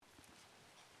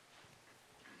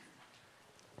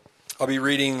I'll be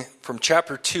reading from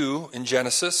chapter 2 in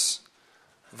Genesis,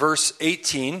 verse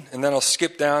 18, and then I'll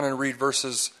skip down and read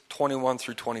verses 21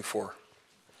 through 24.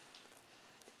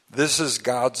 This is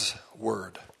God's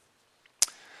word.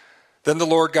 Then the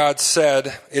Lord God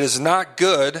said, "It is not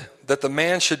good that the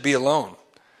man should be alone.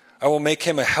 I will make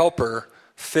him a helper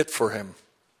fit for him."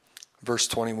 Verse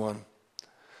 21.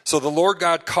 So the Lord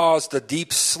God caused a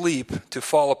deep sleep to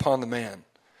fall upon the man.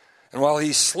 And while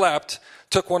he slept,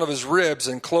 took one of his ribs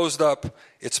and closed up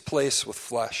its place with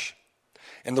flesh.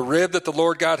 And the rib that the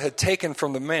Lord God had taken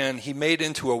from the man, he made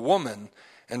into a woman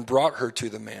and brought her to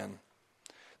the man.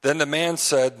 Then the man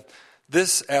said,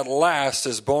 "This at last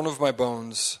is bone of my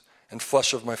bones and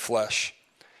flesh of my flesh.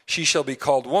 She shall be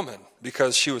called woman,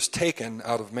 because she was taken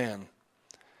out of man.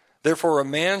 Therefore a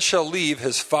man shall leave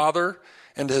his father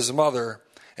and his mother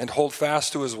and hold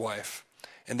fast to his wife,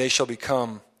 and they shall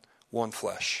become one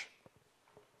flesh."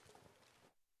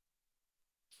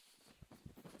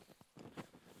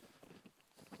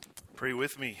 Pray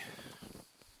with me.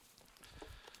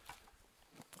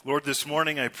 Lord, this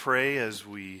morning I pray as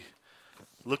we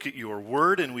look at your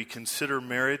word and we consider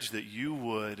marriage that you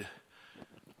would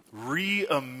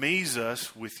re-amaze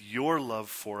us with your love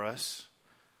for us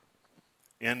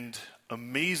and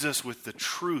amaze us with the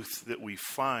truth that we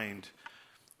find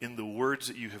in the words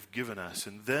that you have given us.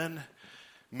 And then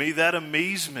may that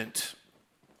amazement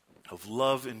of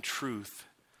love and truth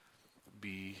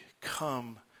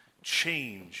become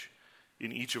change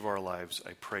in each of our lives,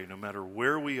 I pray, no matter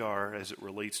where we are as it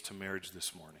relates to marriage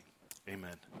this morning.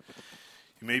 Amen.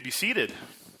 You may be seated.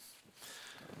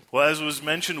 Well, as was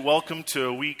mentioned, welcome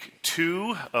to week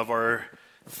 2 of our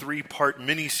 3-part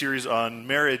mini-series on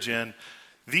marriage. And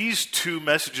these 2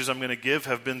 messages I'm going to give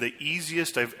have been the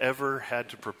easiest I've ever had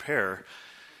to prepare.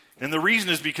 And the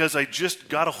reason is because I just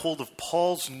got a hold of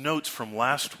Paul's notes from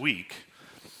last week,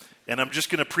 and I'm just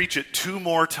going to preach it 2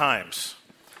 more times.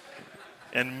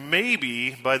 And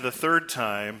maybe by the 3rd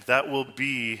time, that will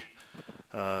be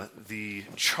the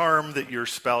charm that your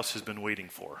spouse has been waiting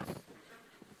for.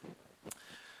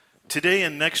 Today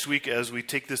and next week, as we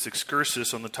take this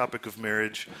excursus on the topic of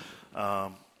marriage, I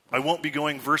won't be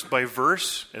going verse by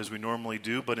verse as we normally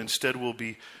do, but instead we'll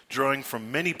be drawing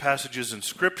from many passages in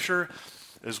Scripture,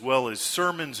 as well as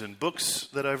sermons and books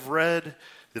that I've read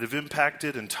that have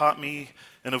impacted and taught me,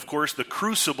 and of course the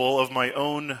crucible of my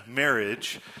own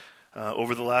marriage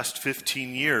over the last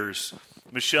 15 years.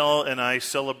 Michelle and I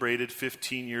celebrated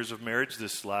 15 years of marriage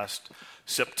this last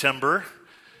September.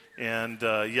 And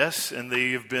yes, and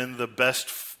they have been the best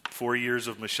 4 years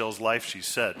of Michelle's life, she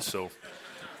said. So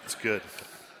it's good.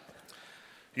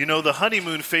 You know, the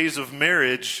honeymoon phase of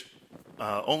marriage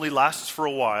only lasts for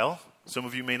a while. Some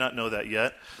of you may not know that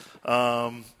yet.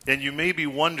 And you may be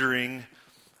wondering,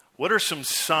 what are some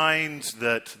signs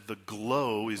that the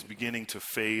glow is beginning to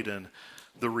fade and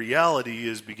the reality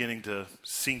is beginning to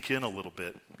sink in a little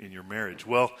bit in your marriage?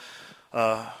 Well,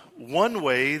 one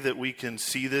way that we can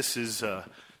see this is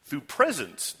through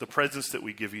presents. The presents that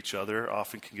we give each other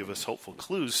often can give us helpful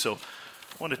clues. So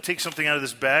I want to take something out of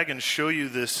this bag and show you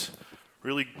this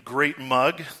really great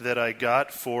mug that I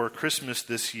got for Christmas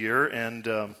this year. And,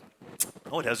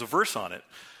 it has a verse on it.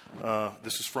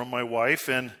 This is from my wife,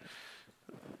 and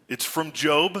it's from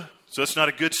Job, so it's not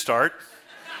a good start.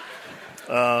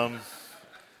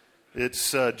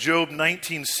 It's Job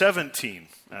 19:17,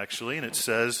 actually, and it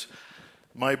says,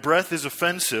 "My breath is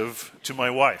offensive to my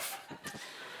wife.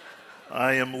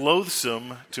 I am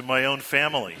loathsome to my own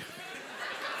family."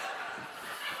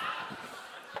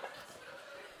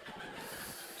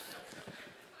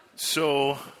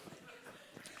 So,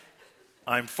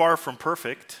 I'm far from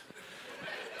perfect,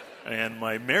 and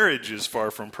my marriage is far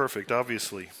from perfect,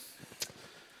 obviously.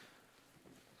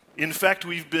 In fact,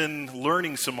 we've been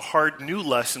learning some hard new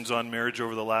lessons on marriage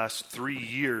over the last 3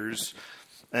 years,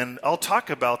 and I'll talk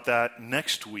about that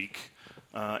next week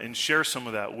and share some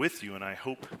of that with you, and I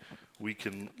hope we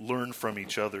can learn from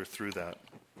each other through that.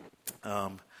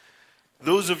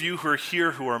 Those of you who are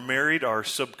here who are married are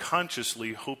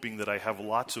subconsciously hoping that I have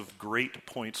lots of great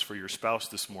points for your spouse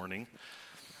this morning,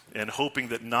 and hoping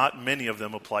that not many of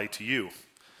them apply to you.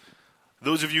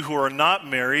 Those of you who are not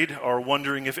married are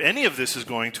wondering if any of this is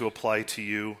going to apply to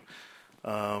you.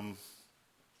 And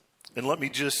let me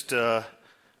just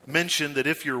mention that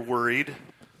if you're worried,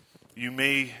 you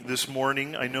may this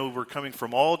morning, I know we're coming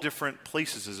from all different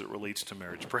places as it relates to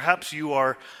marriage. Perhaps you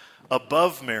are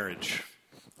above marriage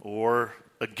or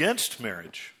against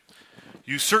marriage.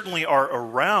 You certainly are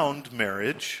around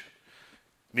marriage.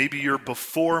 Maybe you're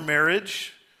before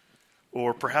marriage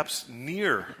or perhaps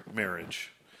near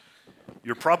marriage.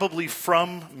 You're probably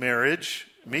from marriage.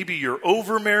 Maybe you're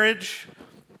over marriage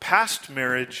past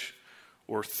marriage,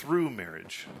 or through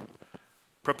marriage.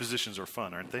 Prepositions are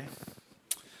fun, aren't they?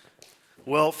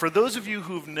 Well, for those of you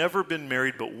who've never been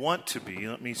married but want to be,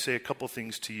 let me say a couple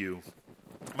things to you.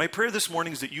 My prayer this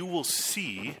morning is that you will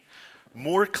see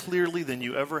more clearly than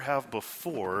you ever have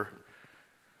before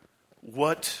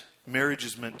what marriage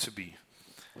is meant to be.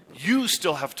 You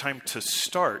still have time to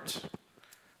start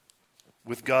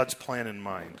with God's plan in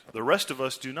mind. The rest of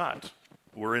us do not.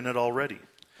 We're in it already.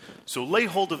 So lay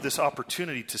hold of this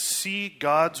opportunity to see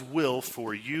God's will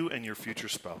for you and your future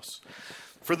spouse.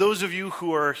 For those of you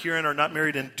who are here and are not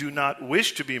married and do not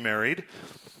wish to be married,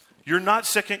 you're not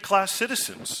second-class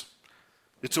citizens.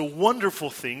 It's a wonderful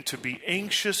thing to be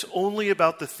anxious only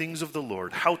about the things of the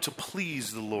Lord, how to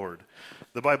please the Lord.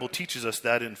 The Bible teaches us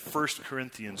that in 1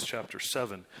 Corinthians chapter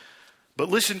 7. But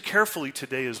listen carefully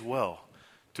today as well,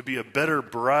 to be a better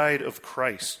bride of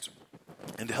Christ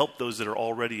and to help those that are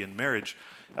already in marriage.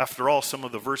 After all, some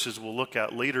of the verses we'll look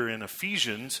at later in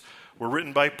Ephesians were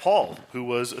written by Paul, who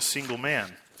was a single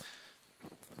man.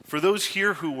 For those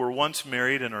here who were once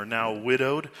married and are now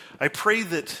widowed, I pray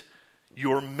that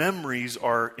your memories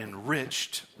are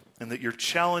enriched and that you're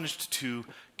challenged to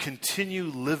continue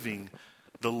living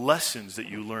the lessons that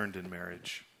you learned in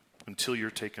marriage until you're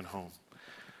taken home.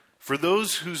 For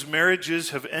those whose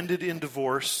marriages have ended in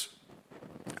divorce,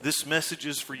 this message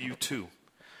is for you too.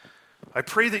 I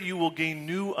pray that you will gain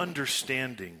new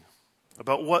understanding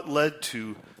about what led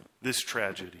to this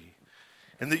tragedy,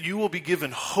 and that you will be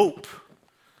given hope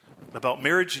about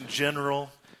marriage in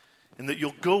general, and that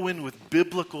you'll go in with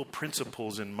biblical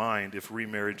principles in mind if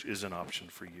remarriage is an option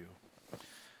for you.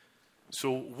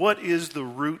 So, what is the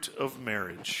root of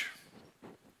marriage?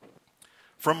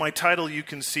 From my title, you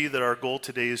can see that our goal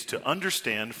today is to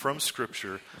understand from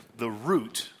Scripture the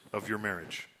root of your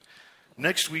marriage.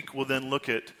 Next week, we'll then look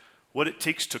at what it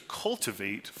takes to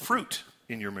cultivate fruit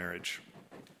in your marriage.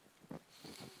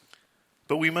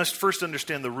 But we must first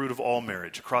understand the root of all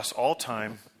marriage, across all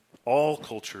time, all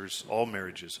cultures, all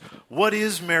marriages. What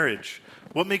is marriage?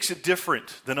 What makes it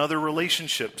different than other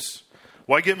relationships?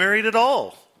 Why get married at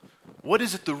all? What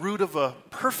is at the root of a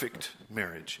perfect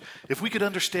marriage? If we could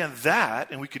understand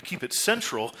that and we could keep it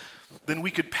central, then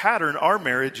we could pattern our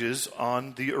marriages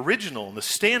on the original and the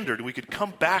standard. We could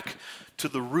come back to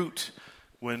the root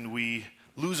when we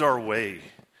lose our way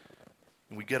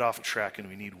and we get off track and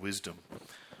we need wisdom.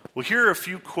 Well, here are a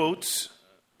few quotes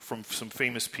from some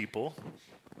famous people.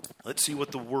 Let's see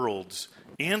what the world's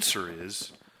answer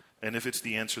is and if it's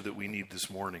the answer that we need this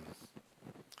morning.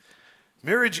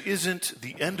 Marriage isn't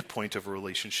the end point of a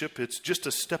relationship, it's just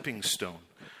a stepping stone.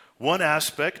 One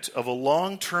aspect of a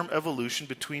long-term evolution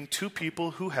between two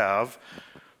people who have,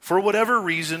 for whatever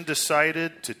reason,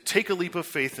 decided to take a leap of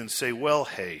faith and say, well,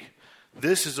 hey,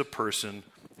 this is a person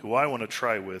who I want to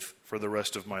try with for the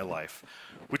rest of my life,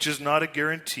 which is not a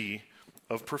guarantee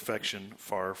of perfection,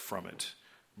 far from it.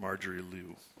 Marjorie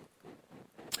Liu.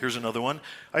 Here's another one.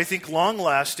 I think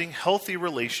long-lasting, healthy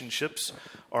relationships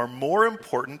are more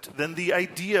important than the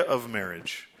idea of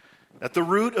marriage. At the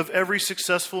root of every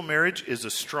successful marriage is a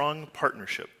strong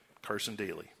partnership. Carson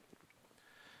Daly.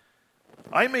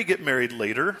 I may get married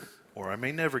later, or I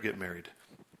may never get married,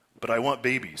 but I want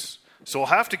babies. So I'll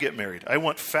have to get married. I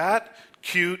want fat,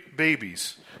 cute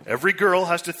babies. Every girl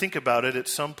has to think about it at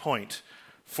some point.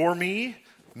 For me,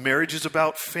 marriage is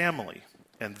about family,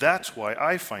 and that's why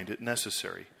I find it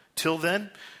necessary. Till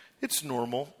then, it's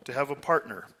normal to have a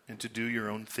partner and to do your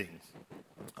own thing.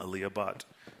 Aliyah Bhatt.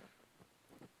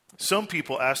 Some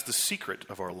people ask the secret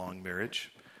of our long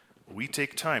marriage. We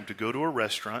take time to go to a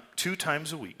restaurant 2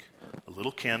 times a week. A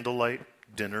little candlelight,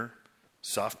 dinner,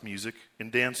 soft music,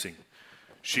 and dancing.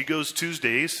 She goes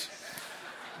Tuesdays,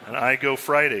 and I go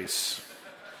Fridays.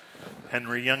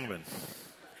 Henry Youngman.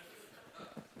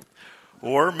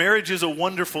 Or, marriage is a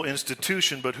wonderful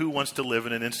institution, but who wants to live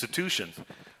in an institution?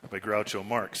 By Groucho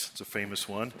Marx. It's a famous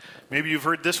one. Maybe you've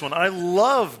heard this one. I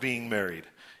love being married.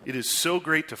 It is so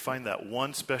great to find that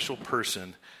one special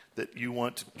person that you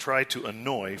want to try to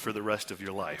annoy for the rest of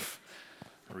your life.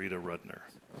 Rita Rudner.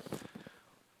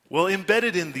 Well,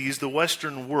 embedded in these, the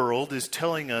Western world is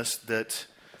telling us that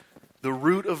the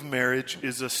root of marriage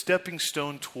is a stepping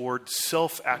stone toward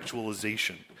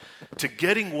self-actualization, to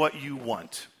getting what you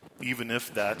want, even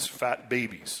if that's fat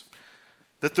babies.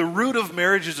 That the root of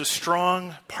marriage is a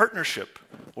strong partnership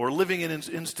or living in an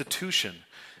institution.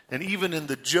 And even in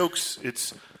the jokes,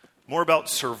 it's more about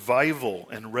survival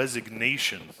and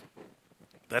resignation.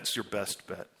 That's your best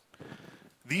bet.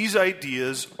 These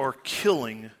ideas are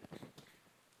killing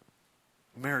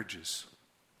marriages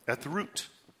at the root.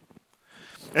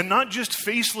 And not just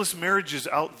faceless marriages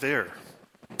out there,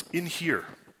 in here.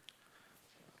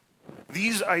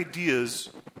 These ideas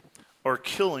are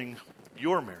killing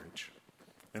your marriage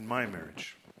and my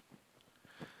marriage.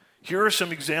 Here are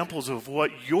some examples of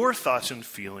what your thoughts and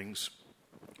feelings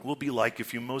will be like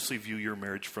if you mostly view your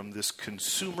marriage from this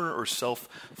consumer or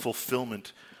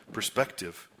self-fulfillment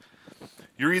perspective.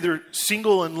 You're either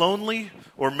single and lonely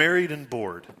or married and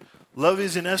bored. Love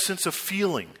is in essence a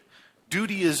feeling.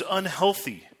 Duty is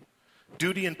unhealthy.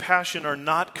 Duty and passion are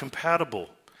not compatible.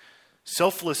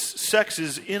 Selfless sex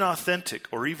is inauthentic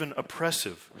or even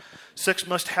oppressive. Sex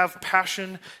must have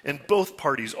passion and both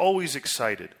parties always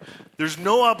excited. There's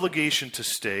no obligation to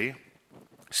stay.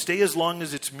 Stay as long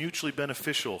as it's mutually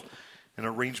beneficial, an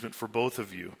arrangement for both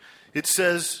of you. It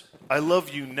says, I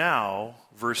love you now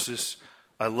versus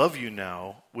I love you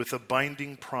now with a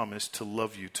binding promise to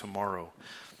love you tomorrow.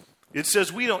 It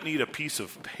says we don't need a piece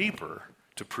of paper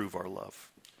to prove our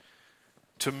love.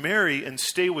 To marry and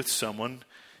stay with someone,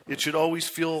 it should always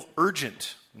feel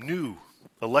urgent, new,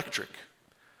 electric.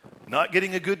 Not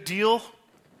getting a good deal?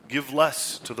 Give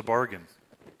less to the bargain.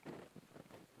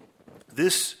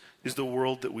 This is the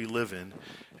world that we live in,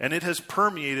 and it has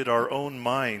permeated our own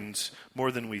minds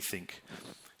more than we think.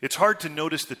 It's hard to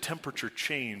notice the temperature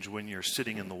change when you're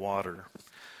sitting in the water.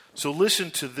 So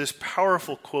listen to this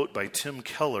powerful quote by Tim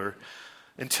Keller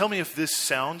and tell me if this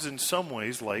sounds in some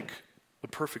ways like a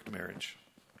perfect marriage.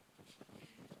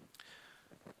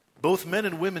 Both men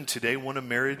and women today want a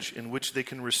marriage in which they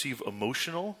can receive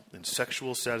emotional and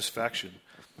sexual satisfaction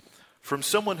from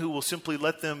someone who will simply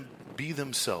let them be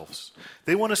themselves.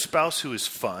 They want a spouse who is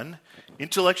fun,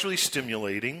 intellectually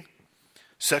stimulating,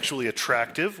 sexually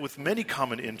attractive, with many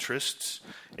common interests,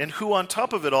 and who on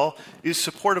top of it all is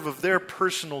supportive of their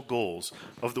personal goals,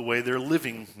 of the way they're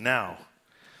living now.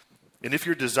 And if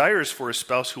your desire is for a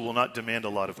spouse who will not demand a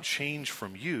lot of change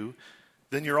from you,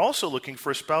 then you're also looking for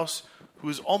a spouse who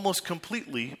is almost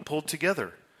completely pulled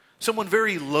together. Someone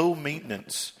very low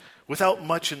maintenance, without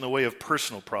much in the way of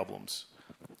personal problems.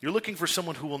 You're looking for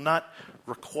someone who will not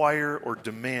require or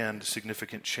demand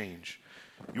significant change.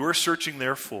 You are searching,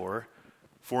 therefore,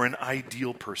 for an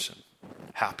ideal person.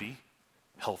 Happy,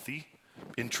 healthy,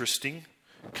 interesting,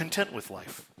 content with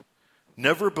life.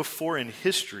 Never before in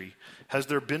history has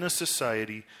there been a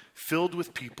society filled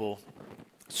with people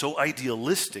so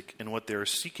idealistic in what they are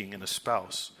seeking in a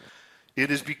spouse. It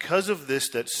is because of this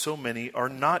that so many are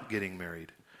not getting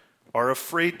married, are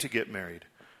afraid to get married,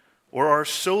 or are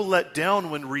so let down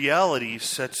when reality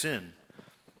sets in.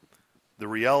 The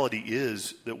reality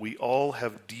is that we all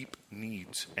have deep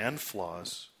needs and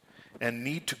flaws and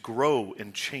need to grow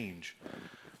and change,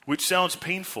 which sounds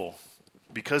painful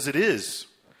because it is.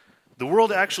 The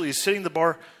world actually is setting the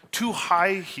bar too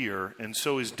high here and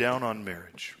so is down on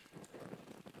marriage.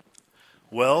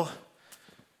 Well,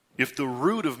 if the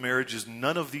root of marriage is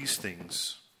none of these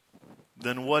things,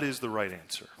 then what is the right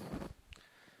answer?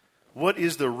 What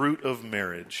is the root of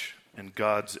marriage and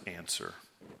God's answer?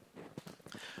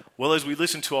 Well, as we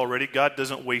listened to already, God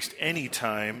doesn't waste any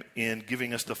time in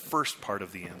giving us the first part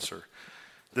of the answer.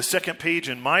 The second page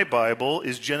in my Bible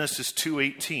is Genesis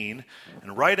 2:18,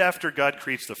 and right after God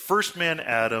creates the first man,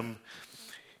 Adam,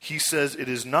 he says, "It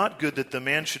is not good that the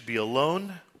man should be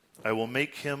alone. I will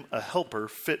make him a helper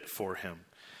fit for him."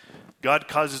 God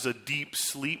causes a deep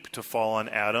sleep to fall on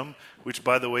Adam, which,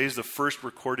 by the way, is the first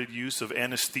recorded use of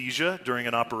anesthesia during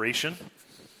an operation.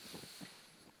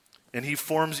 And he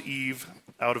forms Eve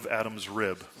out of Adam's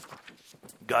rib.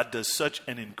 God does such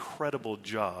an incredible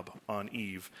job on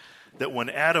Eve that when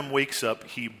Adam wakes up,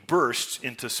 he bursts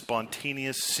into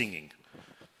spontaneous singing.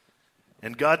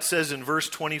 And God says in verse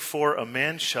 24, "A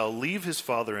man shall leave his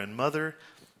father and mother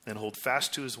and hold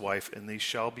fast to his wife, and they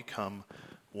shall become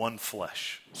one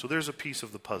flesh." So there's a piece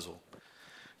of the puzzle.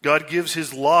 God gives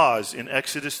his laws in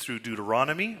Exodus through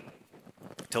Deuteronomy,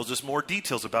 tells us more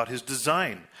details about his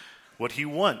design, what he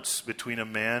wants between a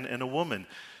man and a woman.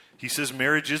 He says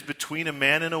marriage is between a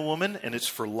man and a woman, and it's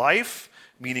for life,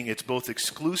 meaning it's both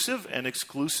exclusive and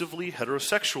exclusively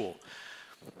heterosexual.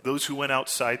 Those who went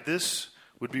outside this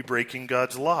would be breaking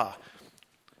God's law.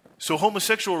 So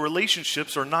homosexual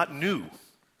relationships are not new.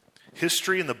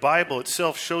 History and the Bible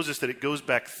itself shows us that it goes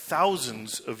back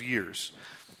thousands of years.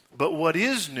 But what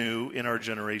is new in our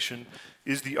generation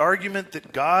is the argument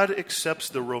that God accepts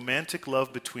the romantic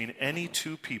love between any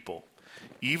two people,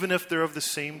 even if they're of the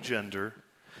same gender,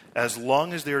 as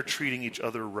long as they are treating each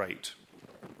other right.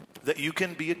 That you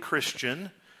can be a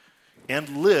Christian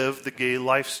and live the gay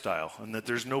lifestyle, and that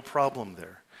there's no problem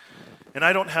there. And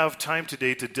I don't have time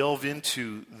today to delve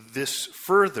into this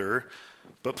further,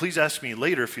 but please ask me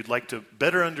later if you'd like to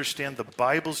better understand the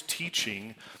Bible's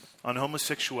teaching on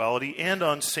homosexuality and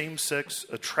on same-sex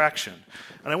attraction.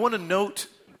 And I want to note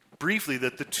briefly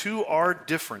that the two are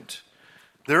different.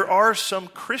 There are some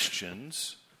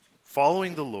Christians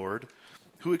following the Lord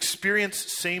who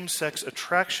experience same-sex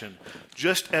attraction,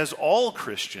 just as all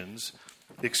Christians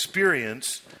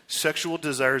experience sexual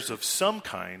desires of some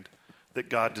kind that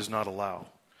God does not allow.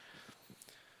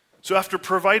 So after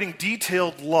providing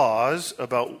detailed laws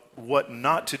about what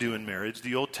not to do in marriage,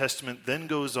 the Old Testament then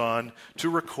goes on to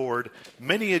record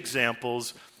many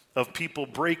examples of people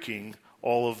breaking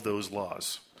all of those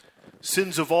laws.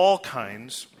 Sins of all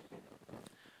kinds,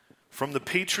 from the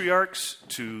patriarchs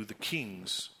to the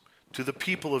kings, to the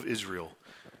people of Israel.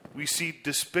 We see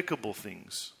despicable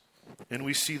things, and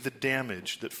we see the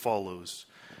damage that follows.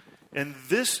 And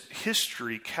this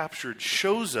history captured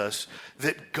shows us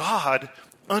that God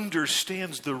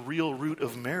understands the real root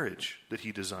of marriage that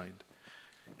he designed,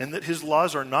 and that his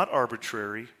laws are not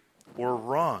arbitrary or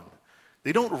wrong.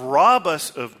 They don't rob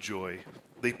us of joy,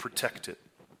 they protect it.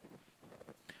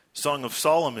 Song of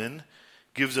Solomon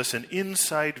gives us an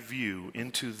inside view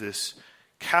into this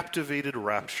captivated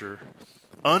rapture,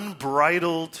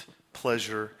 unbridled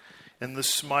pleasure, and the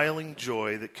smiling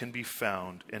joy that can be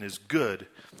found and is good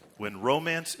when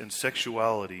romance and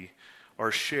sexuality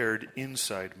are shared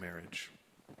inside marriage.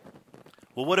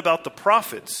 Well, what about the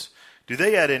prophets? Do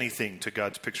they add anything to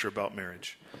God's picture about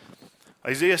marriage?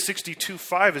 Isaiah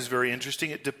 62:5 is very interesting.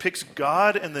 It depicts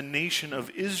God and the nation of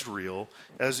Israel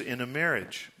as in a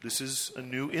marriage. This is a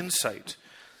new insight.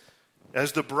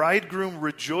 As the bridegroom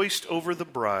rejoiced over the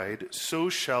bride, so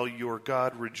shall your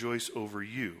God rejoice over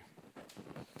you.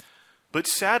 But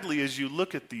sadly, as you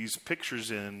look at these pictures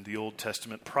in the Old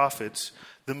Testament prophets,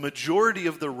 the majority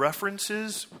of the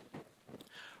references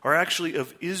are actually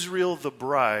of Israel the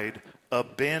bride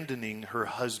abandoning her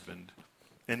husband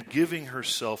and giving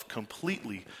herself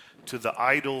completely to the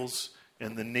idols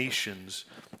and the nations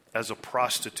as a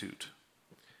prostitute.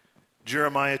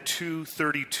 Jeremiah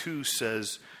 2:32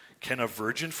 says, "Can a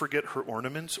virgin forget her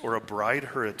ornaments or a bride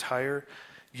her attire?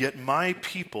 Yet my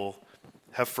people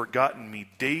have forgotten me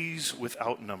days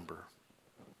without number."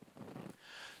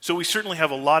 So we certainly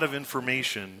have a lot of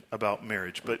information about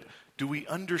marriage, but do we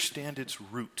understand its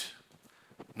root?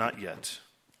 Not yet.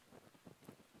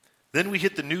 Then we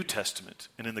hit the New Testament,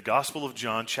 and in the Gospel of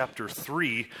John, chapter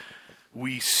 3,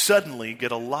 we suddenly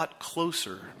get a lot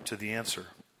closer to the answer.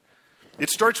 It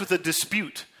starts with a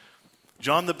dispute.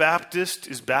 John the Baptist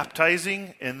is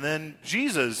baptizing, and then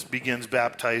Jesus begins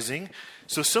baptizing.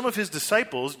 So some of his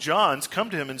disciples, John's, come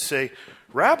to him and say,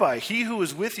 "Rabbi, he who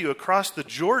was with you across the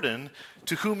Jordan,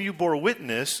 to whom you bore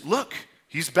witness, look,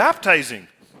 he's baptizing,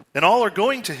 and all are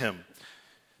going to him."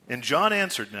 And John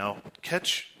answered, now,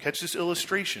 catch this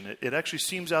illustration. It actually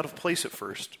seems out of place at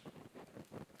first.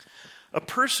 "A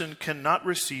person cannot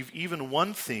receive even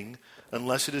one thing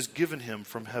unless it is given him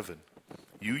from heaven.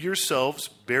 You yourselves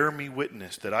bear me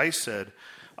witness that I said,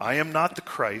 I am not the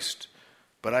Christ,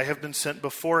 but I have been sent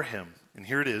before him." And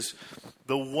here it is.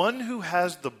 "The one who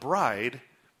has the bride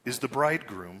is the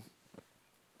bridegroom.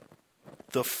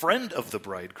 The friend of the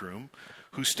bridegroom,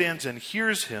 who stands and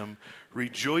hears him,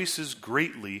 rejoices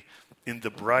greatly in the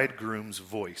bridegroom's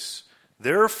voice.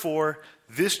 Therefore,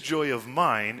 this joy of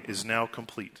mine is now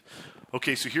complete."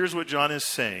 Okay, so here's what John is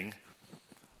saying.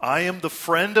 I am the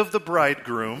friend of the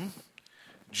bridegroom.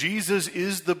 Jesus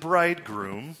is the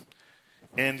bridegroom,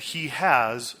 and he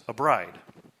has a bride.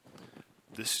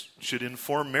 This should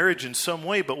inform marriage in some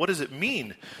way, but what does it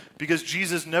mean? Because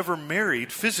Jesus never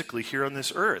married physically here on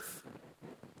this earth.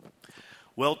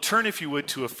 Well, turn, if you would,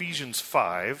 to Ephesians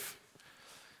 5,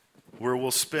 where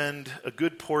we'll spend a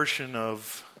good portion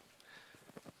of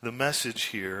the message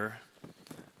here.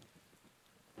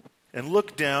 And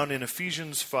look down in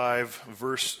Ephesians 5,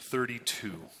 verse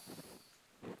 32.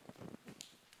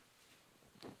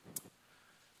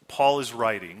 Paul is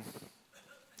writing.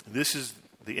 This is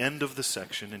the end of the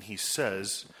section, and he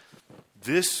says,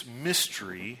 "This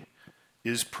mystery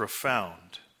is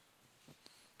profound,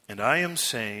 and I am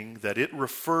saying that it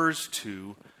refers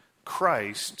to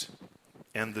Christ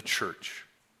and the church."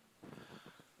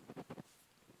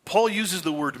 Paul uses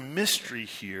the word mystery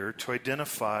here to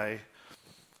identify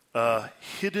a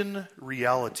hidden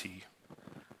reality,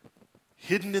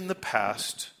 hidden in the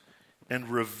past and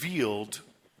revealed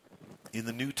in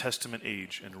the New Testament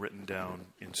age and written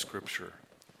down in Scripture.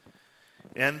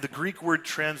 And the Greek word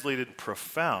translated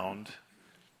profound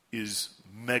is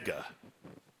mega.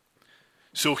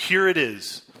 So here it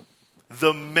is,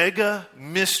 the mega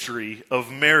mystery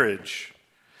of marriage.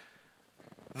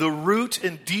 The root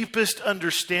and deepest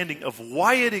understanding of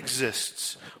why it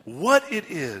exists, what it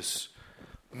is.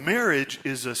 Marriage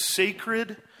is a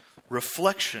sacred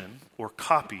reflection or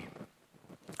copy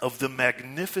of the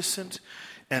magnificent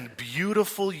and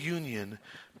beautiful union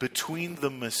between the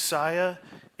Messiah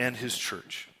and his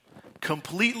church,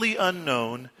 completely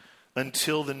unknown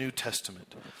until the New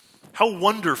Testament. How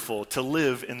wonderful to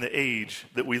live in the age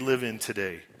that we live in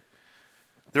today.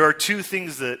 There are two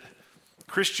things that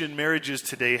Christian marriages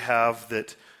today have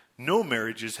that no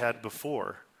marriages had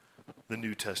before the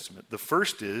New Testament. The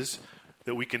first is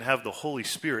that we can have the Holy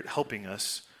Spirit helping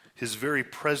us, his very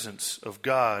presence of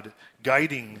God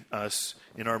guiding us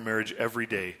in our marriage every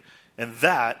day. And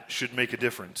that should make a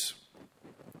difference.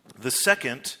 The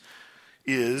second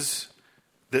is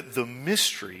that the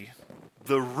mystery,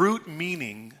 the root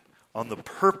meaning on the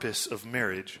purpose of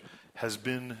marriage has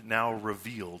been now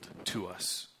revealed to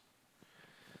us.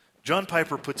 John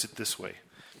Piper puts it this way: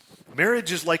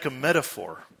 marriage is like a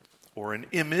metaphor or an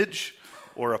image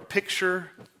or a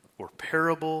picture or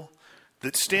parable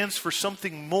that stands for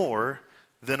something more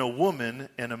than a woman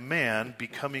and a man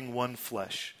becoming one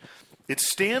flesh. It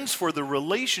stands for the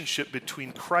relationship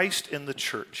between Christ and the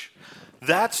church.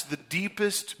 That's the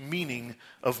deepest meaning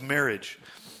of marriage.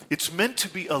 It's meant to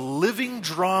be a living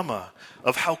drama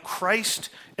of how Christ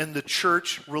and the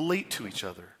church relate to each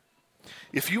other.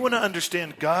 If you want to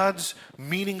understand God's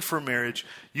meaning for marriage,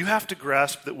 you have to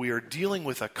grasp that we are dealing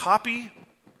with a copy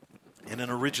and an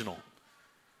original,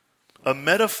 a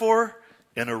metaphor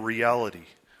and a reality,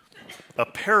 a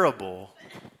parable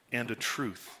and a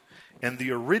truth. And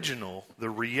the original, the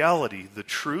reality, the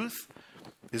truth,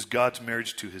 is God's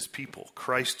marriage to his people,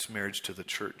 Christ's marriage to the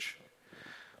church.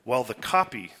 While the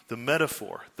copy, the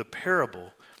metaphor, the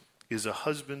parable, is a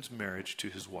husband's marriage to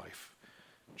his wife.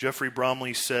 Jeffrey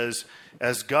Bromley says,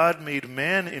 as God made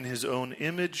man in his own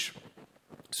image,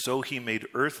 so he made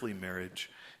earthly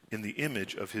marriage in the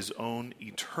image of his own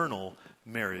eternal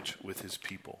marriage with his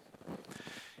people.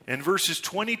 And verses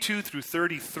 22 through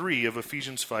 33 of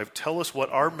Ephesians 5 tell us what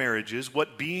our marriage is,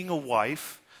 what being a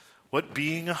wife, what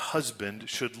being a husband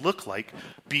should look like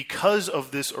because of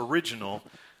this original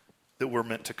that we're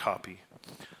meant to copy.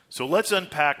 So let's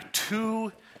unpack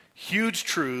two huge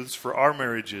truths for our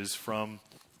marriages from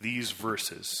these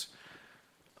verses.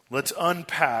 Let's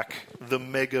unpack the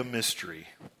mega mystery.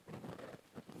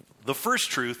 The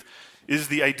first truth is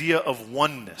the idea of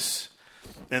oneness.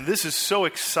 And this is so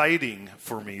exciting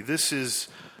for me. This is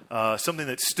something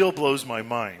that still blows my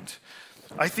mind.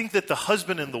 I think that the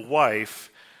husband and the wife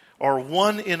are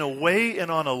one in a way and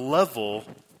on a level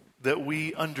that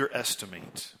we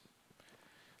underestimate.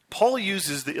 Paul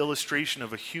uses the illustration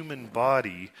of a human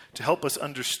body to help us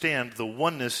understand the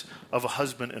oneness of a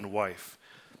husband and wife.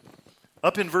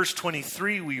 Up in verse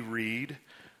 23 we read,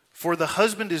 for the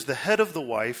husband is the head of the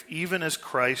wife, even as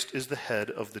Christ is the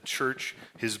head of the church,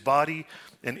 his body,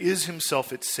 and is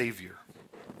himself its Savior.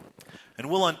 And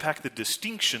we'll unpack the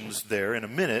distinctions there in a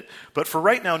minute, but for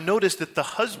right now, notice that the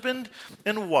husband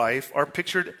and wife are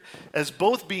pictured as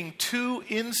both being two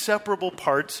inseparable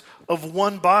parts of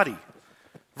one body.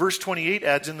 Verse 28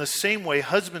 adds, in the same way,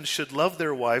 husbands should love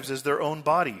their wives as their own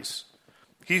bodies.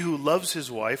 He who loves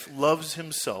his wife loves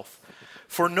himself.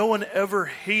 For no one ever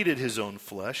hated his own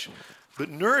flesh, but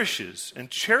nourishes and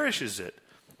cherishes it,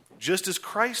 just as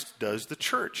Christ does the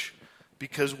church,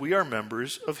 because we are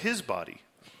members of his body.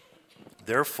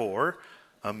 Therefore,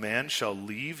 a man shall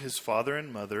leave his father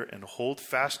and mother and hold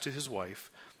fast to his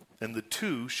wife, and the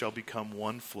two shall become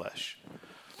one flesh.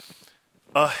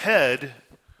 A head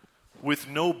with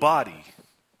no body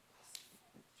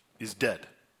is dead.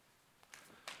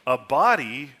 A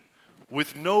body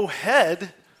with no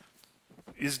head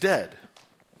is dead.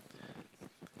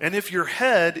 And if your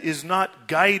head is not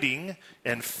guiding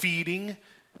and feeding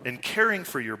and caring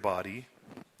for your body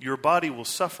will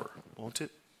suffer, won't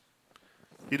it?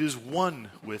 It is one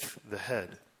with the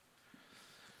head.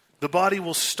 The body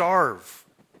will starve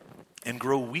and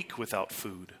grow weak without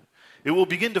food. It will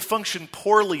begin to function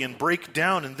poorly and break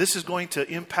down, and this is going to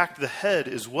impact the head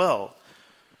as well.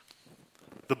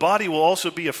 The body will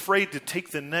also be afraid to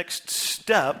take the next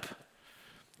step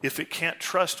if it can't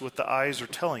trust what the eyes are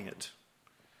telling it.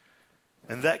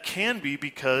 And that can be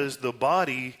because the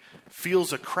body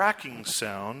feels a cracking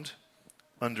sound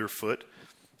underfoot,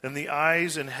 and the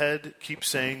eyes and head keep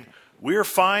saying, we're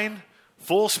fine,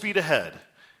 full speed ahead.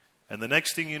 And the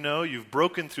next thing you know, you've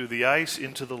broken through the ice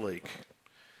into the lake.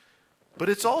 But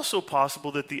it's also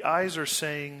possible that the eyes are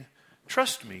saying,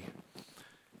 trust me,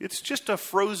 it's just a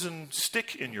frozen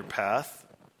stick in your path.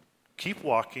 Keep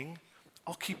walking,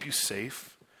 I'll keep you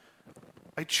safe.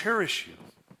 I cherish you.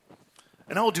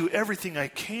 And I will do everything I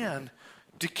can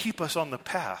to keep us on the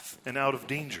path and out of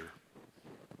danger.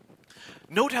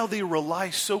 Note how they rely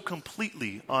so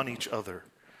completely on each other.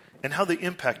 and how they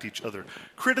impact each other.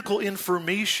 Critical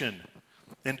information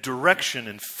and direction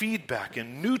and feedback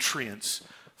and nutrients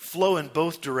flow in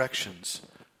both directions.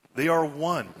 They are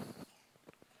one.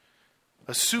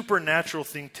 A supernatural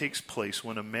thing takes place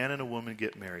when a man and a woman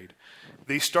get married.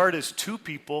 They start as two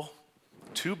people,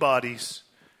 two bodies,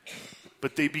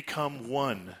 but they become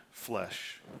one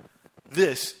flesh.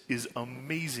 This is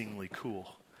amazingly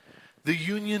cool. The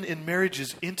union in marriage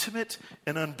is intimate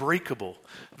and unbreakable.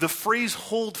 The phrase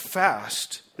hold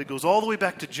fast, that goes all the way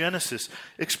back to Genesis,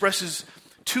 expresses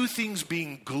two things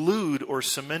being glued or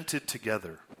cemented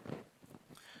together.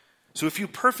 So if you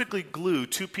perfectly glue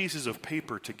two pieces of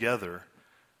paper together,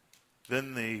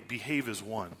 then they behave as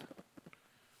one.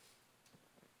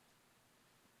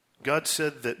 God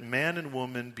said that man and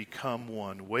woman become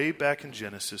one way back in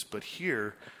Genesis, but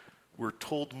here we're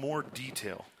told more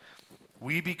detail.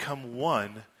 We become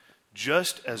one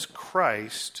just as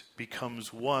Christ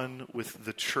becomes one with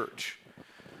the church.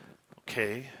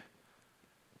 Okay?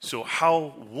 So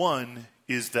how one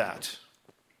is that?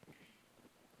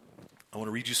 I want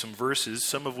to read you some verses,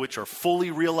 some of which are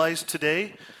fully realized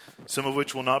today, some of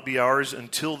which will not be ours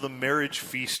until the marriage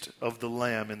feast of the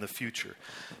Lamb in the future.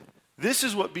 This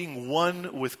is what being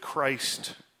one with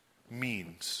Christ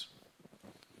means.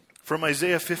 From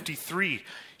Isaiah 53,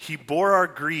 he bore our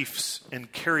griefs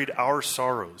and carried our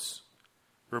sorrows.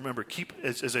 Remember,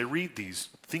 as I read these,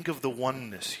 think of the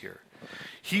oneness here.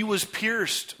 He was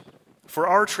pierced for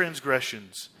our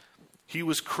transgressions. He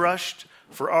was crushed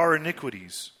for our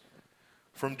iniquities.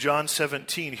 From John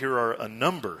 17, here are a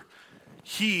number.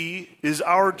 He is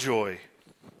our joy.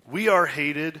 We are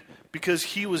hated because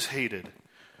he was hated.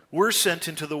 We're sent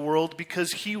into the world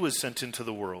because he was sent into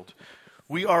the world.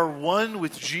 We are one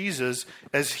with Jesus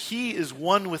as he is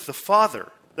one with the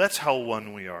Father. That's how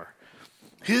one we are.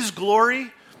 His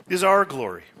glory is our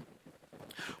glory.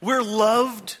 We're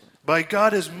loved by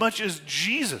God as much as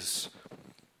Jesus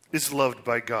is loved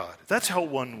by God. That's how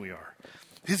one we are.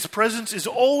 His presence is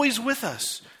always with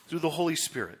us through the Holy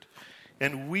Spirit.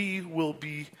 And we will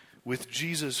be with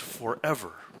Jesus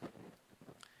forever.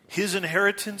 His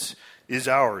inheritance is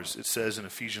ours, it says in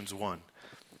Ephesians 1.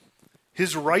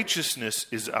 His righteousness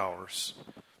is ours.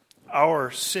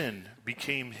 Our sin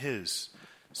became his.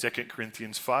 2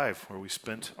 Corinthians 5, where we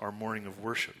spent our morning of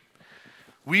worship.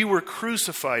 We were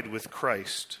crucified with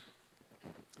Christ.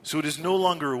 So it is no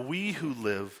longer we who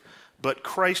live, but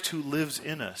Christ who lives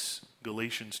in us.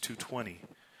 Galatians 2:20.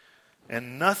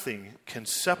 And nothing can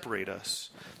separate us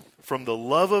from the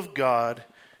love of God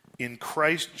in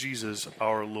Christ Jesus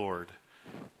our Lord.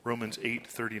 Romans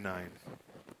 8:39.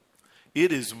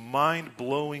 It is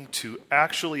mind-blowing to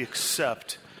actually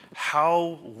accept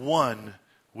how one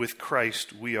with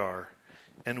Christ we are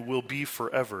and will be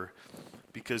forever,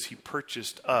 because he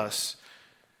purchased us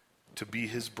to be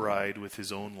his bride with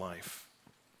his own life.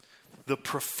 The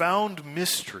profound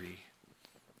mystery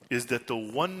is that the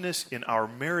oneness in our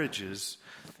marriages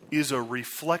is a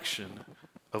reflection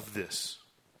of this.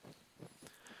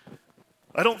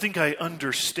 I don't think I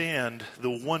understand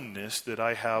the oneness that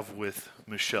I have with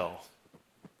Michelle.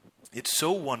 It's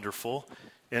so wonderful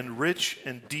and rich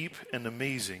and deep and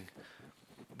amazing.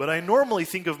 But I normally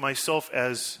think of myself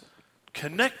as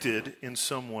connected in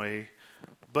some way,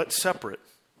 but separate.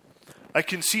 I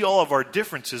can see all of our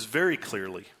differences very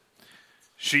clearly.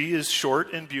 She is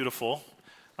short and beautiful.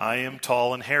 I am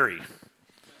tall and hairy.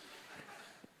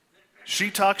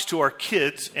 She talks to our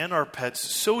kids and our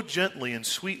pets so gently and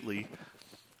sweetly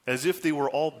as if they were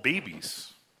all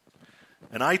babies.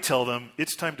 And I tell them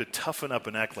it's time to toughen up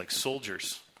and act like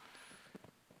soldiers.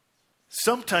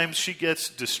 Sometimes she gets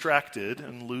distracted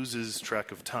and loses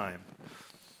track of time.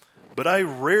 But I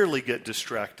rarely get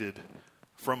distracted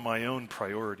from my own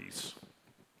priorities.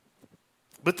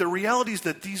 But the reality is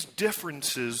that these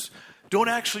differences don't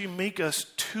actually make us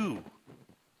two.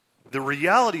 The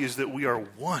reality is that we are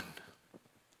one.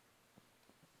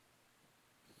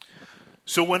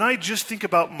 So when I just think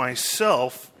about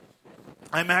myself,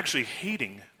 I'm actually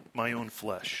hating my own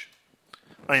flesh.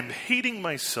 I am hating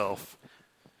myself,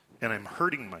 and I'm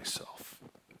hurting myself.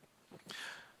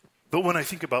 But when I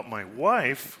think about my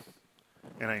wife,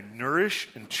 and I nourish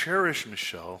and cherish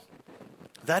Michelle,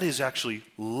 that is actually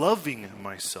loving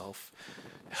myself,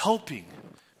 helping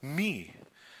me.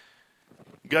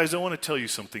 Guys, I want to tell you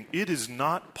something. It is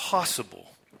not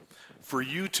possible for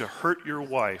you to hurt your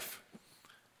wife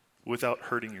without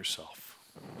hurting yourself.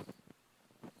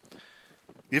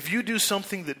 If you do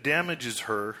something that damages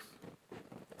her,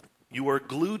 you are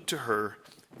glued to her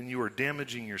and you are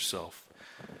damaging yourself.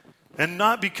 And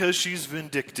not because she's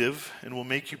vindictive and will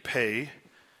make you pay,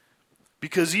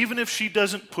 because even if she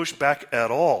doesn't push back at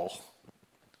all,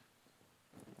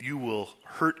 you will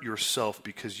hurt yourself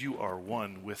because you are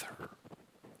one with her.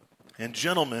 And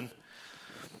gentlemen,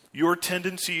 your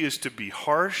tendency is to be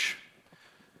harsh.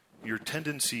 Your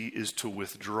tendency is to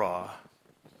withdraw.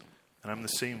 And I'm the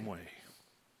same way.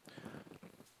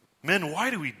 Men, why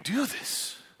do we do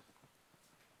this?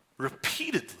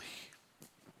 Repeatedly.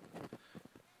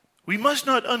 We must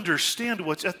not understand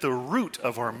what's at the root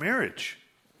of our marriage.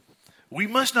 We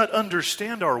must not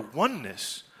understand our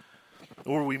oneness,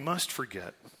 or we must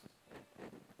forget.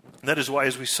 And that is why,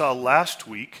 as we saw last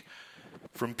week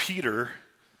from Peter,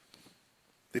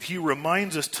 that he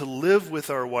reminds us to live with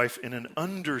our wife in an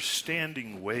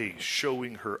understanding way,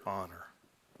 showing her honor.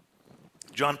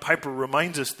 John Piper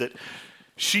reminds us that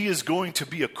she is going to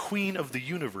be a queen of the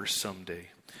universe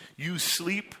someday. You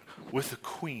sleep with a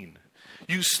queen.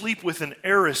 You sleep with an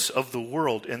heiress of the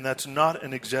world, and that's not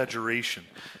an exaggeration.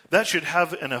 That should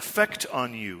have an effect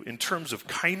on you in terms of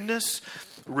kindness,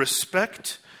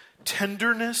 respect,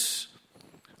 tenderness,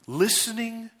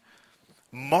 listening,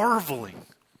 marveling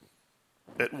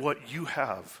at what you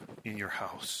have in your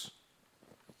house.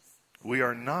 We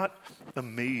are not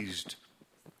amazed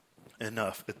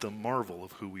enough at the marvel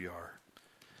of who we are.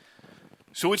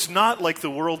 So it's not like the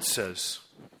world says.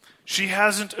 She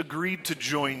hasn't agreed to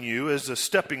join you as a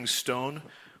stepping stone,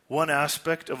 one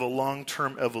aspect of a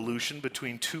long-term evolution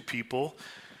between two people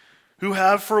who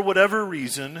have, for whatever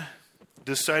reason,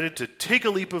 decided to take a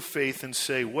leap of faith and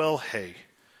say, well, hey,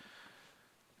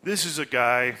 this is a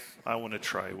guy I want to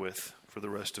try with for the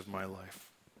rest of my life.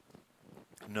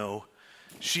 No,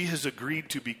 she has agreed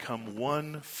to become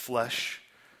one flesh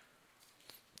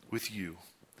with you.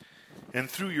 And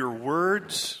through your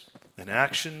words and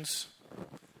actions,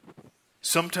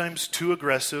 sometimes too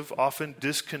aggressive, often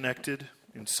disconnected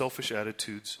in selfish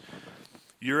attitudes,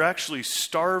 you're actually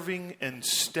starving and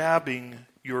stabbing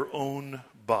your own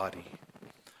body.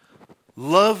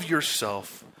 Love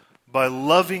yourself by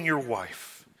loving your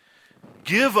wife.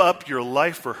 Give up your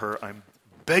life for her, I'm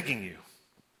begging you.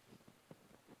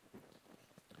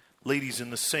 Ladies, in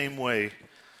the same way,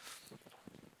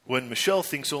 when Michelle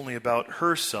thinks only about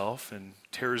herself and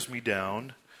tears me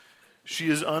down, she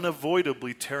is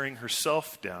unavoidably tearing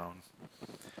herself down.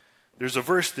 There's a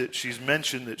verse that she's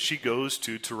mentioned that she goes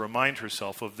to remind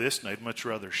herself of this, and I'd much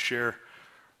rather share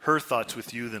her thoughts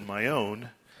with you than my own.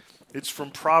 It's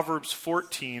from Proverbs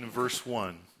 14, verse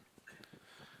 1.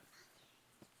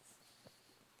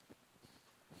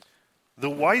 The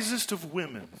wisest of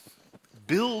women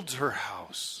builds her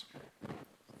house,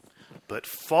 but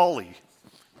folly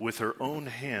with her own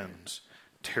hands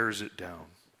tears it down.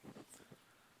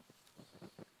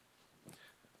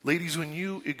 Ladies, when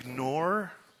you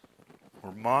ignore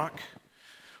or mock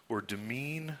or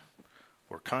demean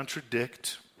or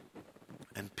contradict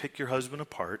and pick your husband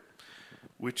apart,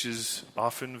 which is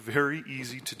often very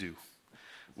easy to do,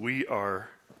 we are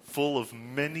full of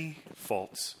many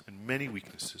faults and many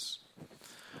weaknesses.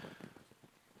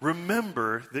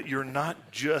 Remember that you're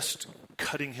not just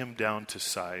cutting him down to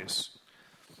size.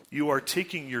 You are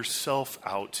taking yourself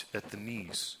out at the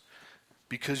knees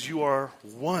because you are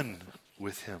one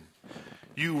with him.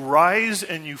 You rise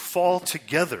and you fall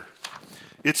together.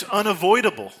 It's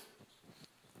unavoidable.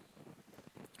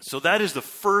 So that is the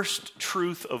first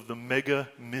truth of the mega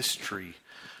mystery.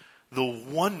 The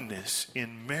oneness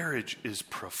in marriage is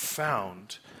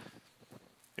profound,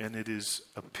 and it is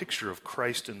a picture of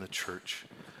Christ in the church.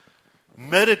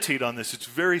 Meditate on this. It's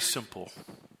very simple.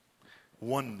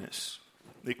 Oneness.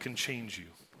 It can change you.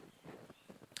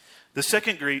 The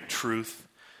second great truth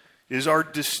is our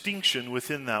distinction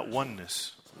within that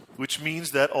oneness, which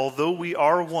means that although we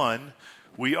are one,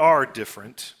 we are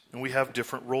different, and we have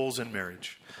different roles in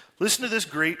marriage. Listen to this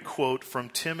great quote from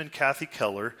Tim and Kathy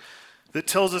Keller that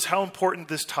tells us how important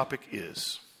this topic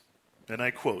is. And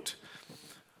I quote,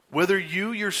 "Whether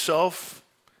you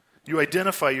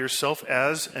identify yourself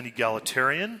as an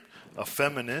egalitarian, a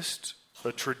feminist,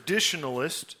 a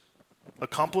traditionalist, a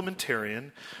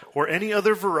complementarian, or any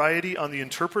other variety on the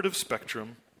interpretive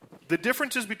spectrum, the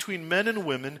differences between men and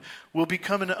women will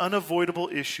become an unavoidable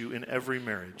issue in every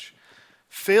marriage.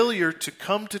 Failure to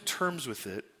come to terms with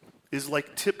it is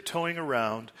like tiptoeing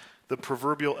around the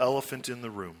proverbial elephant in the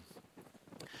room.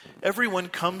 Everyone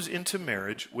comes into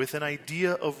marriage with an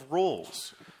idea of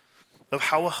roles, of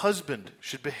how a husband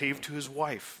should behave to his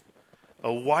wife,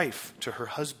 a wife to her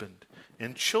husband,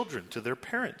 and children to their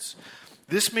parents.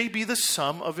 This may be the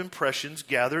sum of impressions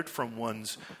gathered from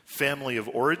one's family of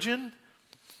origin,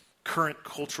 current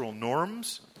cultural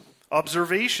norms,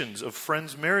 observations of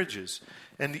friends' marriages,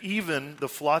 and even the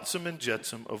flotsam and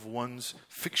jetsam of one's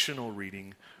fictional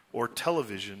reading or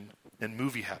television and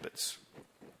movie habits."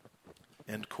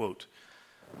 End quote.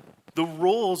 The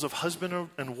roles of husband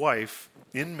and wife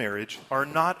in marriage are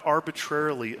not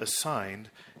arbitrarily assigned,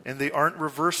 and they aren't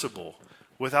reversible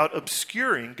without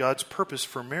obscuring God's purpose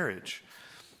for marriage.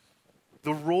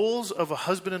 The roles of a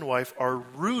husband and wife are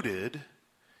rooted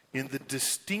in the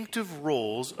distinctive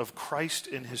roles of Christ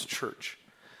and his church.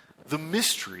 The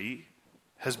mystery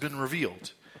has been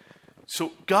revealed.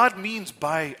 So God means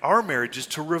by our marriages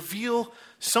to reveal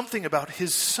something about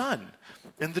his Son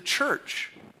and the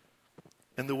church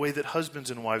and the way that husbands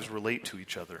and wives relate to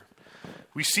each other.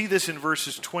 We see this in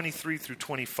verses 23 through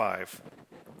 25.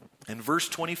 And verse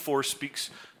 24 speaks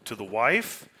to the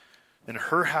wife and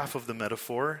her half of the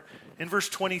metaphor. And verse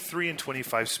 23 and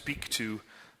 25 speak to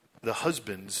the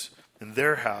husbands and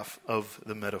their half of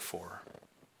the metaphor.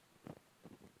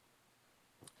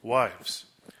 Wives,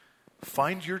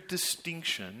 find your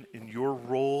distinction in your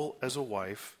role as a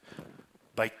wife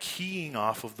by keying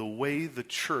off of the way the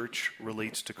church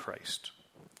relates to Christ.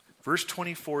 Verse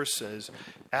 24 says,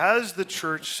 as the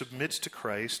church submits to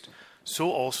Christ,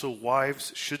 so also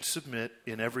wives should submit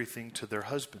in everything to their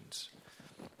husbands.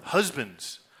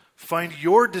 Husbands, find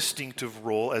your distinctive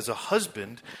role as a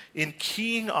husband in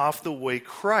keying off the way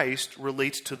Christ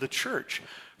relates to the church.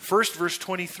 First, verse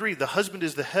 23, the husband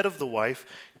is the head of the wife,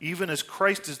 even as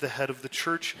Christ is the head of the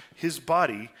church, his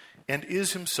body, and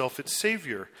is himself its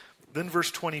Savior. Then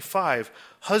verse 25,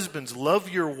 husbands, love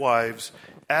your wives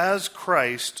as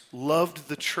Christ loved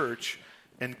the church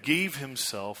and gave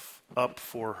himself up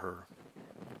for her.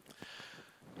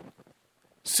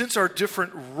 Since our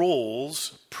different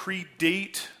roles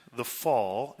predate the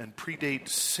fall and predate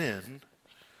sin,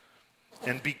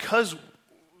 and because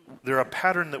they're a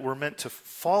pattern that we're meant to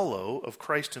follow of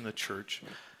Christ in the church,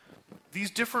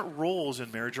 these different roles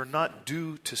in marriage are not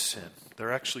due to sin.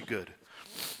 They're actually good.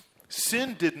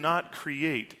 Sin did not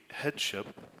create headship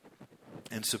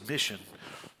and submission,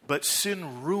 but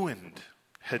sin ruined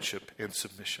headship and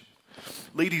submission.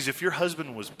 Ladies, if your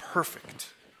husband was perfect,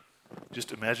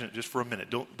 just imagine it just for a minute.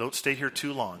 Don't stay here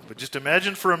too long, but just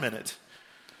imagine for a minute.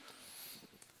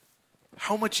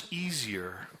 How much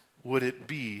easier would it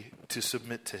be to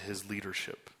submit to his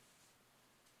leadership?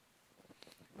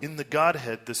 In the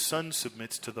Godhead, the Son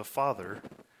submits to the Father.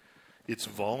 It's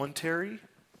voluntary.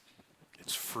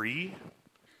 It's free.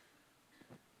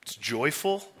 It's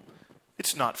joyful.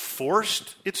 It's not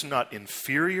forced. It's not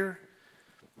inferior.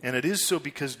 And it is so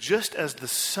because just as the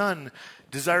Son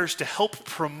desires to help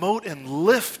promote and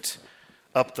lift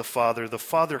up the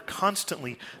Father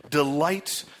constantly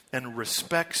delights and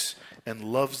respects and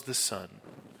loves the Son.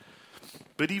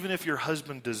 But even if your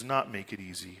husband does not make it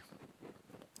easy,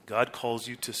 God calls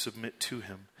you to submit to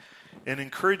him and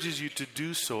encourages you to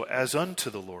do so as unto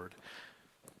the Lord.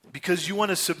 Because you want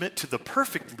to submit to the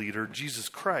perfect leader, Jesus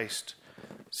Christ,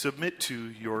 submit to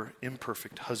your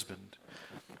imperfect husband.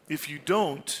 If you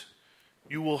don't,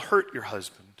 you will hurt your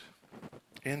husband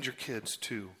and your kids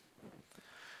too.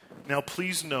 Now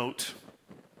please note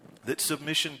that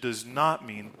submission does not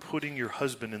mean putting your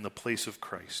husband in the place of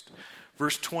Christ.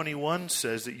 Verse 21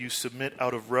 says that you submit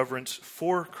out of reverence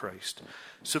for Christ.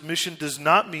 Submission does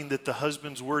not mean that the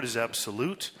husband's word is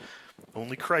absolute.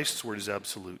 Only Christ's word is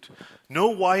absolute. No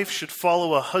wife should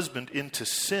follow a husband into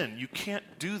sin. You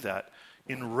can't do that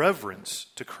in reverence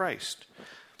to Christ.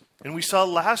 And we saw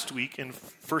last week in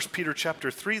 1 Peter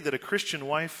chapter 3 that a Christian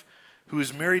wife who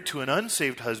is married to an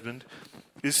unsaved husband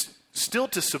is still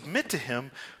to submit to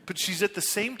him, but she's at the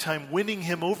same time winning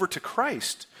him over to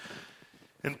Christ.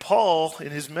 And Paul, in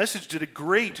his message, did a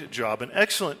great job, an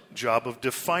excellent job of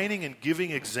defining and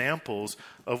giving examples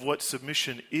of what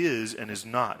submission is and is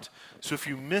not. So if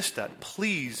you missed that,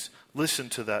 please listen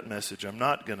to that message. I'm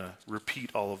not going to repeat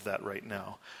all of that right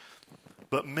now.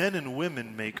 But men and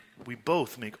women we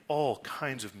both make all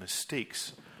kinds of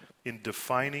mistakes in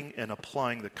defining and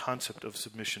applying the concept of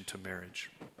submission to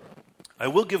marriage. I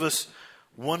will give us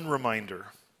one reminder.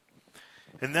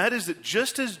 And that is that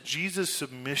just as Jesus'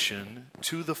 submission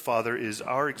to the Father is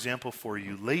our example for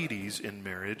you ladies in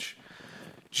marriage,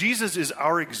 Jesus is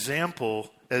our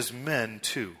example as men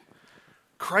too.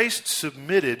 Christ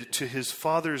submitted to his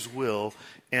Father's will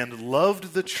and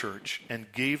loved the church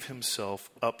and gave himself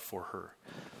up for her.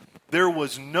 There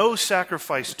was no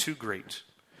sacrifice too great,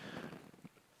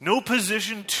 no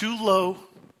position too low,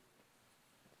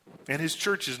 and his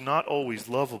church is not always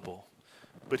lovable,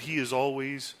 but he is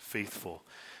always faithful.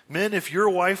 Men, if your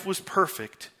wife was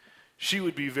perfect, she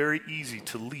would be very easy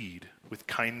to lead with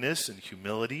kindness and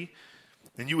humility,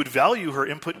 and you would value her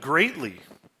input greatly.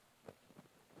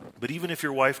 But even if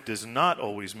your wife does not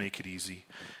always make it easy,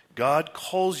 God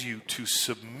calls you to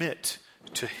submit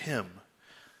to him.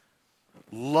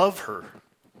 Love her.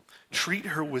 Treat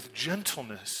her with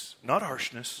gentleness, not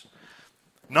harshness,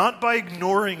 not by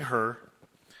ignoring her.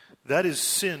 That is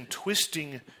sin,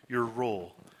 twisting your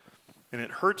role. And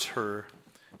it hurts her,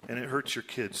 and it hurts your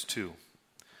kids too.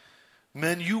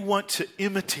 Men, you want to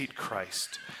imitate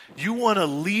Christ. You want to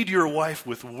lead your wife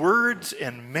with words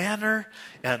and manner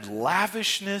and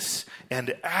lavishness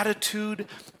and attitude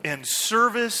and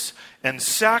service and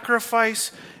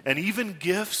sacrifice and even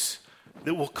gifts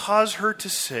that will cause her to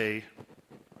say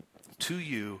to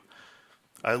you,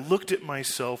 I looked at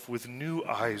myself with new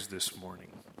eyes this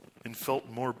morning and felt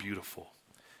more beautiful,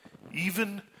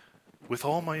 even with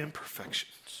all my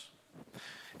imperfections.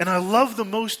 And I love the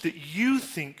most that you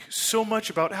think so much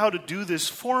about how to do this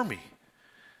for me,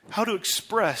 how to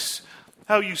express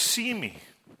how you see me,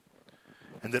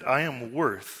 and that I am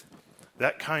worth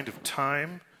that kind of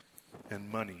time and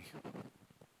money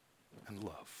and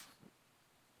love.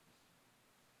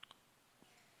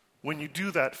 When you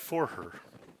do that for her,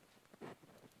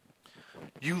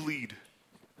 you lead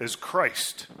as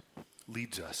Christ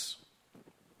leads us.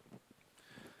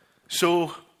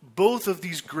 So, both of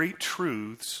these great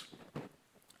truths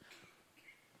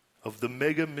of the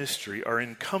mega mystery are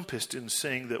encompassed in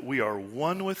saying that we are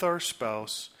one with our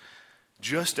spouse,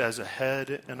 just as a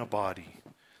head and a body,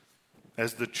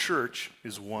 as the church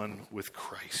is one with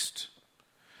Christ.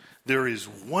 There is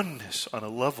oneness on a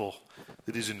level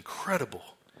that is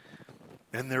incredible,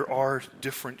 and there are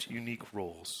different unique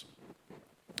roles.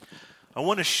 I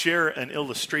want to share an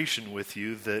illustration with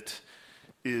you that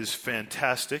is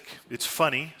fantastic. It's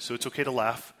funny, so it's okay to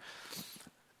laugh.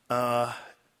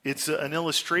 It's an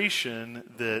illustration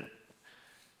that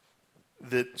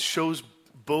shows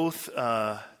both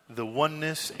the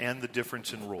oneness and the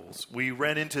difference in roles. We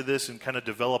ran into this and kind of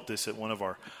developed this at one of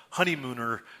our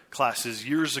honeymooner classes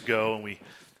years ago, and we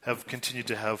have continued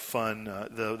to have fun.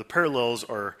 The parallels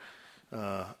are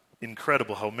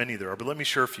incredible how many there are, but let me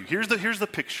share a few. Here's the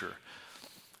picture.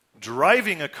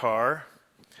 Driving a car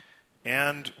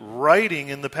and riding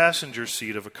in the passenger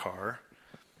seat of a car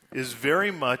is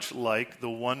very much like the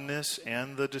oneness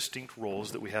and the distinct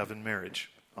roles that we have in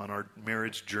marriage, on our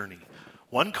marriage journey.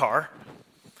 One car,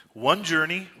 one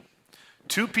journey,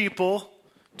 two people,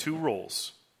 two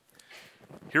roles.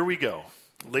 Here we go.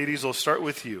 Ladies, I'll start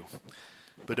with you,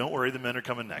 but don't worry, the men are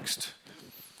coming next.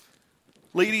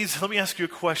 Ladies, let me ask you a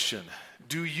question.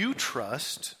 Do you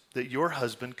trust that your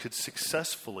husband could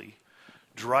successfully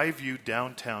drive you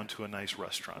downtown to a nice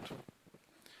restaurant?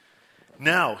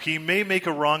 Now, he may make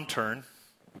a wrong turn.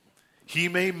 He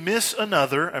may miss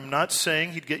another. I'm not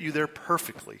saying he'd get you there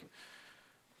perfectly.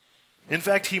 In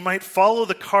fact, he might follow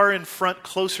the car in front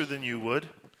closer than you would.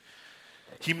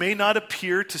 He may not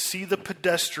appear to see the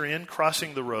pedestrian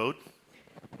crossing the road.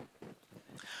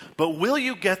 But will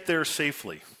you get there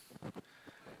safely?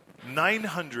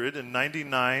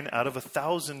 999 out of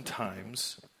 1,000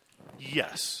 times,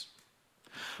 yes.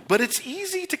 But it's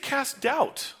easy to cast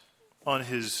doubt on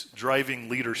his driving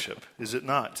leadership, is it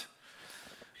not?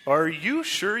 Are you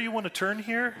sure you want to turn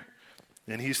here?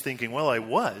 And he's thinking, well, I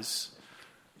was,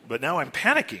 but now I'm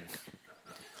panicking.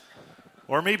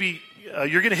 Or maybe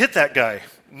you're going to hit that guy.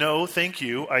 No, thank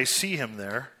you. I see him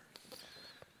there.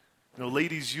 No,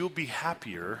 ladies, you'll be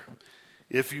happier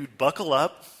if you buckle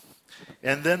up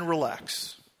and then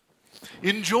relax.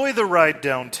 Enjoy the ride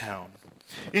downtown.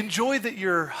 Enjoy that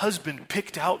your husband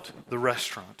picked out the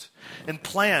restaurant and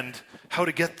planned how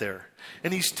to get there.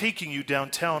 And he's taking you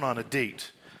downtown on a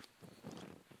date.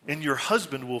 And your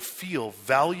husband will feel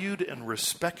valued and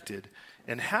respected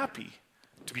and happy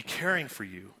to be caring for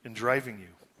you and driving you.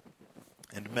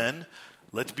 And men,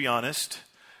 let's be honest,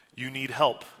 you need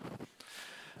help.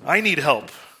 I need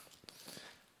help.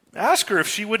 Ask her if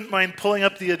she wouldn't mind pulling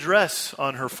up the address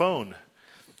on her phone.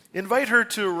 Invite her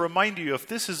to remind you if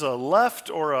this is a left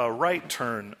or a right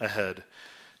turn ahead.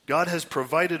 God has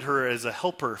provided her as a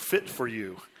helper fit for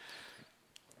you.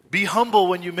 Be humble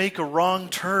when you make a wrong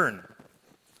turn.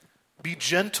 Be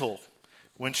gentle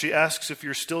when she asks if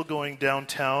you're still going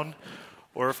downtown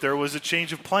or if there was a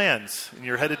change of plans and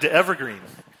you're headed to Evergreen.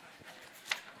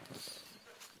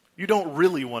 You don't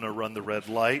really want to run the red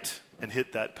light and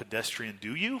hit that pedestrian,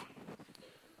 do you?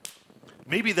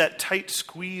 Maybe that tight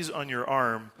squeeze on your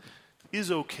arm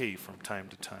is okay from time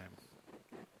to time.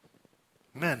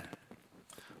 Men,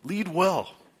 lead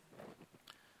well.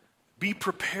 Be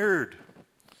prepared.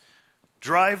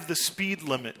 Drive the speed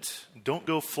limit. Don't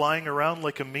go flying around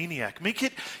like a maniac. Make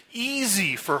it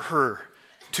easy for her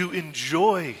to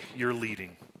enjoy your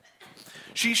leading.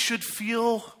 She should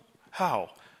feel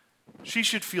how? She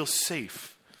should feel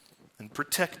safe and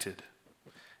protected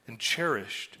and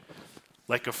cherished.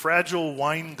 Like a fragile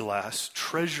wine glass,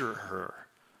 treasure her,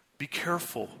 Be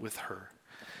careful with her.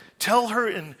 Tell her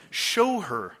and show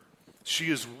her she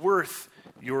is worth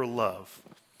your love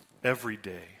every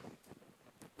day.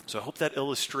 So I hope that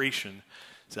illustration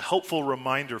is a helpful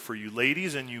reminder for you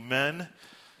ladies and you men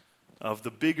of the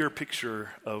bigger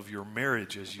picture of your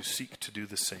marriage as you seek to do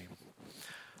the same.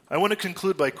 I want to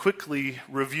conclude by quickly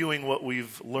reviewing what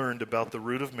we've learned about the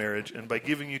root of marriage and by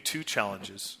giving you 2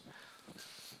 challenges.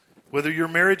 Whether your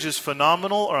marriage is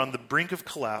phenomenal or on the brink of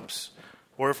collapse,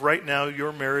 or if right now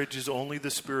your marriage is only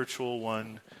the spiritual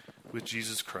one with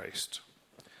Jesus Christ.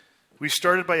 We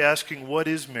started by asking, what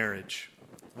is marriage?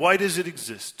 Why does it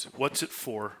exist? What's it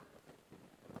for?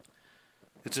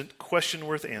 It's a question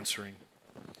worth answering.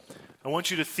 I want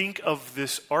you to think of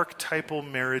this archetypal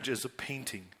marriage as a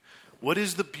painting. What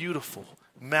is the beautiful,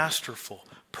 masterful,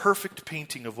 perfect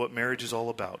painting of what marriage is all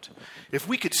about? If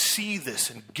we could see this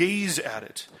and gaze at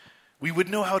it, we would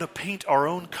know how to paint our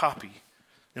own copy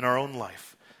in our own life.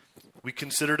 We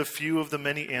considered a few of the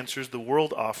many answers the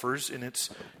world offers in its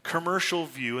commercial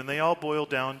view, and they all boil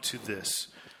down to this.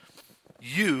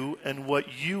 You and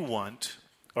what you want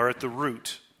are at the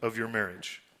root of your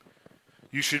marriage.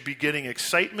 You should be getting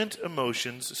excitement,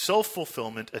 emotions,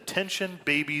 self-fulfillment, attention,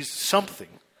 babies, something.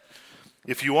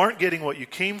 If you aren't getting what you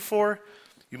came for,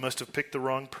 you must have picked the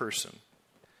wrong person.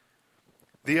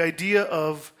 The idea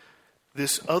of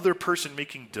this other person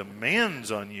making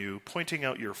demands on you, pointing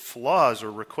out your flaws or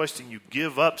requesting you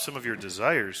give up some of your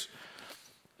desires,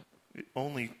 it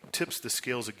only tips the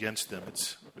scales against them.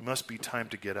 It must be time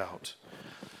to get out.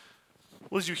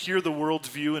 Well, as you hear the world's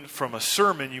view and from a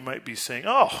sermon, you might be saying,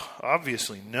 oh,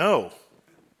 obviously no.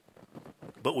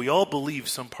 But we all believe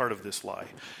some part of this lie.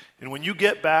 And when you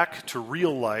get back to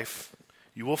real life,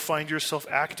 you will find yourself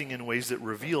acting in ways that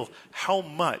reveal how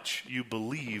much you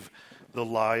believe the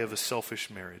lie of a selfish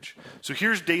marriage. So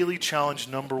here's daily challenge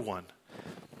number 1.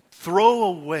 Throw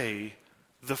away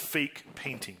the fake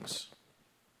paintings.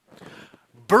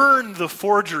 Burn the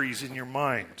forgeries in your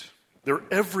mind. They're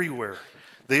everywhere.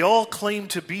 They all claim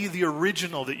to be the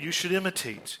original that you should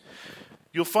imitate.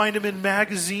 You'll find them in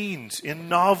magazines, in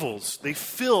novels. They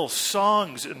fill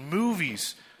songs and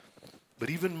movies. But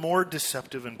even more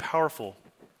deceptive and powerful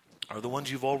are the ones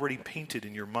you've already painted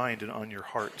in your mind and on your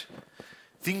heart.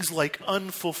 Things like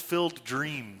unfulfilled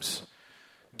dreams,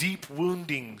 deep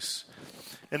woundings,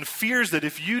 and fears that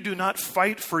if you do not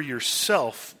fight for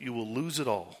yourself, you will lose it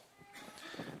all.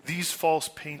 These false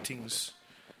paintings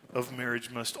of marriage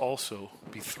must also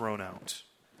be thrown out.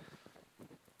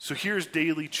 So here's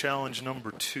daily challenge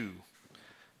number 2.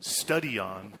 Study,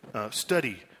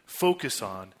 focus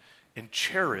on, and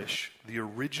cherish the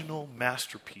original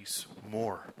masterpiece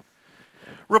more.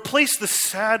 Replace the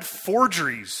sad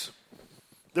forgeries.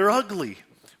 They're ugly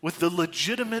with the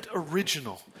legitimate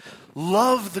original.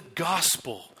 Love the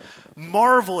gospel.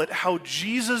 Marvel at how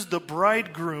Jesus, the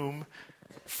bridegroom,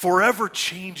 forever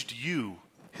changed you,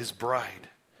 his bride.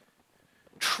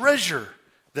 Treasure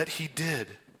that he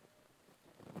did.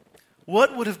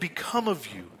 What would have become of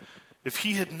you if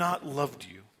he had not loved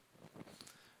you?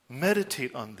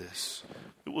 Meditate on this.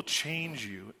 It will change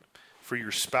you for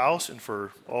your spouse and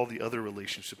for all the other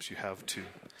relationships you have too.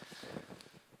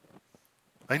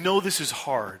 I know this is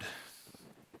hard.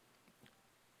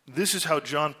 This is how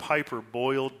John Piper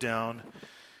boiled down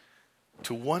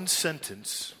to one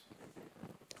sentence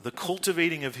the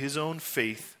cultivating of his own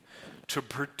faith to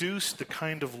produce the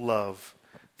kind of love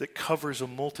that covers a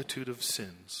multitude of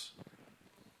sins.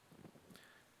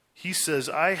 He says,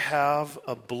 I have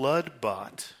a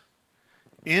blood-bought,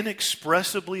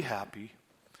 inexpressibly happy,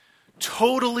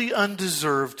 totally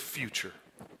undeserved future.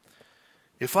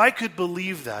 If I could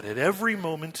believe that at every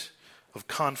moment of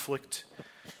conflict,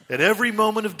 at every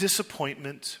moment of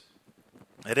disappointment,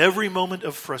 at every moment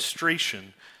of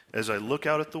frustration as I look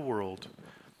out at the world,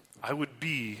 I would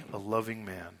be a loving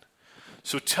man.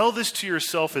 So tell this to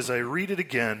yourself as I read it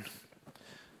again.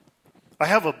 I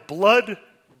have a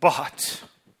blood-bought,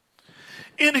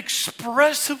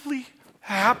 inexpressibly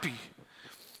happy,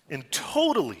 and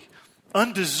totally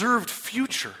undeserved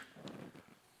future.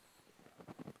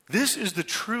 This is the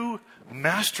true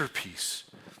masterpiece.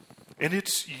 And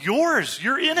it's yours.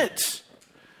 You're in it.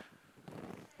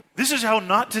 This is how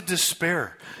not to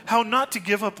despair. How not to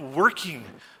give up working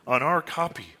on our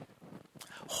copy.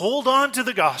 Hold on to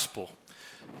the gospel.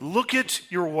 Look at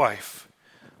your wife.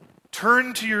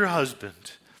 Turn to your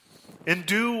husband. And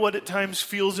do what at times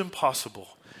feels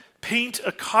impossible. Paint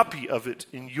a copy of it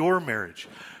in your marriage.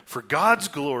 For God's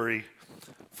glory.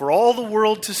 For all the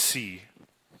world to see.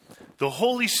 The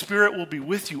Holy Spirit will be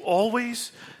with you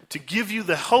always to give you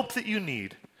the help that you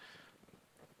need.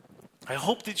 I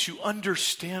hope that you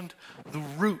understand the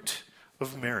root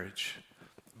of marriage.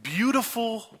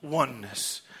 Beautiful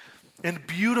oneness and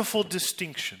beautiful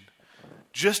distinction,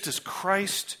 just as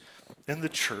Christ and the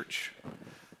church.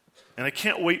 And I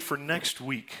can't wait for next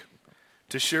week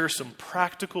to share some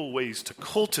practical ways to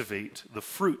cultivate the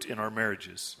fruit in our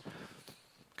marriages,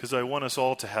 because I want us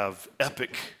all to have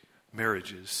epic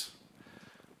marriages.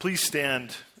 Please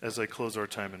stand as I close our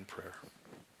time in prayer.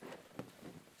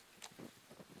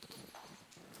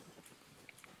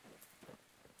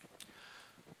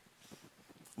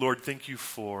 Lord, thank you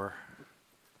for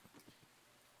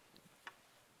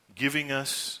giving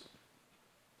us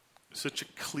such a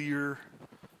clear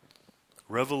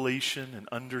revelation and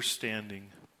understanding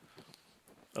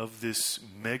of this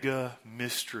mega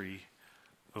mystery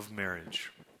of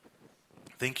marriage.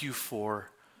 Thank you for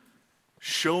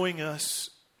showing us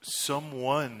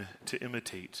someone to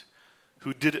imitate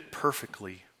who did it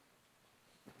perfectly.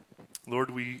 Lord,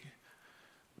 we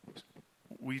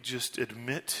just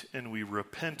admit and we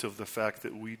repent of the fact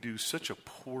that we do such a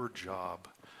poor job.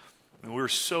 And we're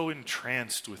so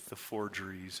entranced with the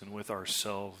forgeries and with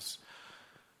ourselves.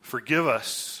 Forgive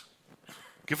us.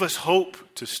 Give us hope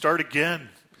to start again,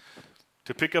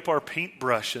 to pick up our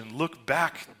paintbrush and look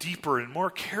back deeper and more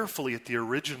carefully at the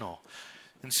original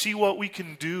and see what we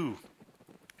can do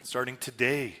starting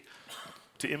today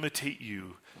to imitate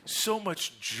you. So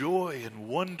much joy and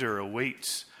wonder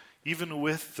awaits, even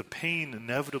with the pain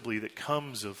inevitably that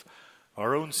comes of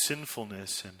our own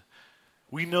sinfulness. And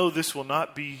we know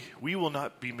we will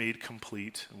not be made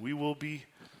complete. We will be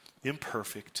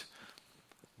imperfect.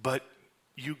 But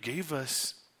you gave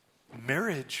us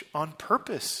marriage on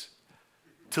purpose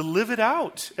to live it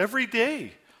out every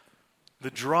day.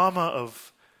 The drama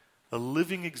of a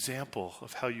living example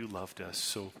of how you loved us.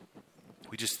 So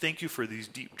we just thank you for these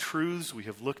deep truths we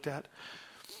have looked at.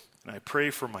 And I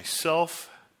pray for myself,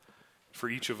 for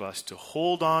each of us to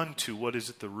hold on to what is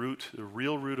at the root, the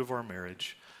real root of our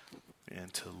marriage,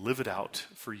 and to live it out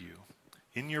for you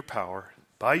in your power,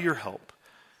 by your help,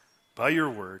 by your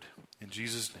word. In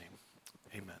Jesus'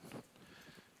 name, amen.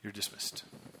 You're dismissed.